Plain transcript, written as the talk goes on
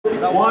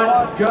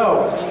1,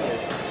 go.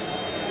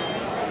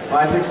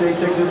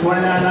 5686 and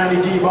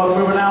 2990G both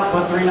moving out,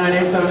 but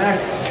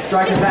 3987X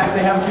striking back.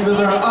 They have a cube of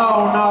their own.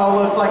 Oh no,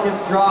 looks like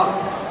it's dropped.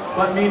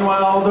 But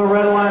meanwhile, the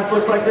Red Alliance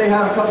looks like they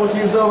have a couple of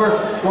cubes over,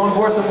 going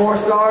for some more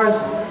stars.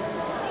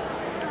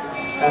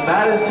 And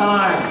that is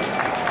time.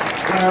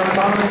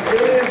 Autonomous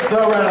is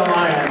the Red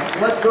Alliance.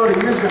 Let's go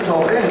to user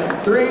control in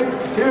 3,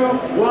 2,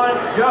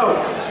 1,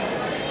 go.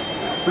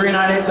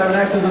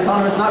 3987X is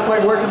autonomous, not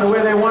quite working the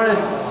way they wanted.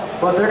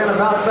 But they're going to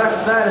bounce back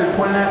from that as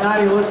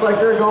 2990 looks like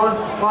they're going.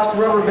 Lost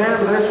the rubber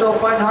band, but they're still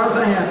fighting hard with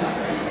the hand.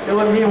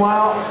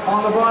 Meanwhile,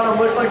 on the bottom,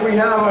 looks like we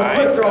have a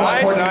quick throw on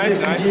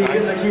 1460G,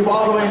 getting the cube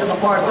all the way to the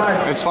far side.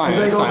 It's fine.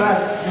 As they go back.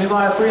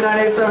 Meanwhile,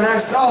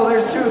 3987X, oh,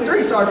 there's 3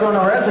 stars thrown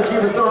over. As the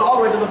cube is thrown all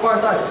the way to the far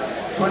side.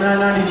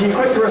 2990G,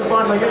 quick to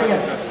respond by getting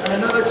it.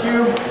 And another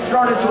cube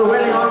thrown into the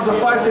waiting arms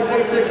of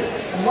 5686.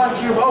 And 1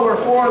 cube over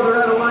for the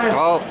Red Alliance.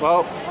 Oh,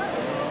 well.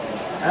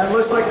 And it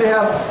looks like they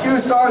have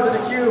 2 stars in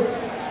the cube.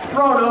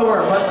 Thrown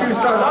over, but 2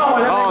 stars.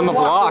 Oh, and then they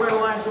block the Red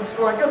Alliance from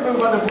scoring. Good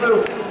move by the blue.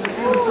 The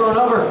cube is thrown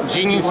over.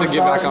 G needs to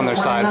get back on their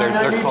side.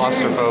 They're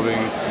claustrophobic.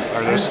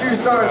 And 2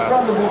 stars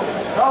from the blue.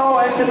 Oh,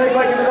 and can they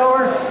quite get it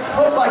over?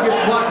 Looks like it's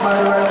blocked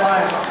by the Red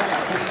Alliance.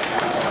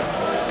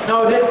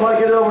 No, didn't quite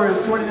get it over as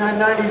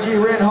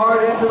 2990G ran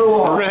hard into the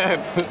wall. Rip.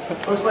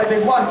 Looks like they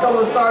blocked a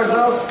couple of stars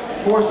though.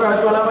 4 stars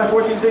going up by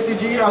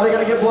 1460G. Are they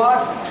going to get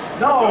blocked?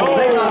 No,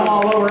 they got them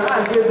all over,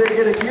 as did they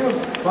get a cube.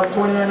 But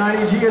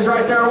 2990G is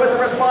right there with the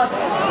response.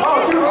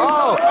 Oh, 2 cubes.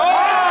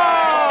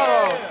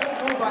 Oh!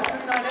 Good move by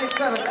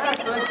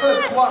 3987X. Nice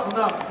good swap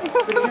enough.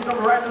 Good cube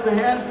coming right into the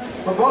hand.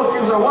 But both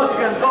cubes are once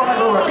again thrown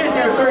over. Getting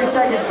here 30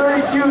 seconds,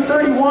 32,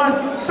 31,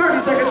 30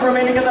 seconds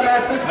remaining in the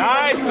match. This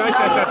nice.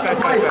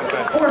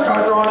 4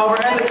 stars thrown over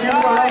and the cube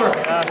thrown over.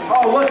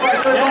 Oh, looks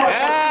like they're going.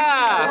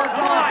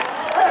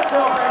 That's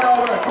still ran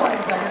over.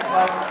 20 seconds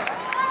left.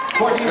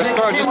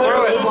 1460 with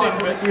the response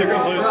from the cube.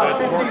 About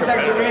 15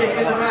 seconds remaining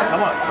in the match.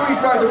 3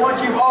 stars and 1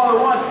 cube all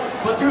at once,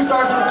 but 2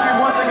 stars in the cube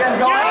once again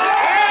going.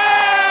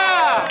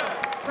 Yeah!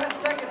 10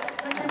 seconds.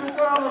 The cube is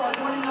thrown over by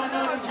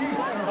 2990G.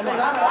 They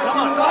have it. The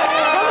cube is up.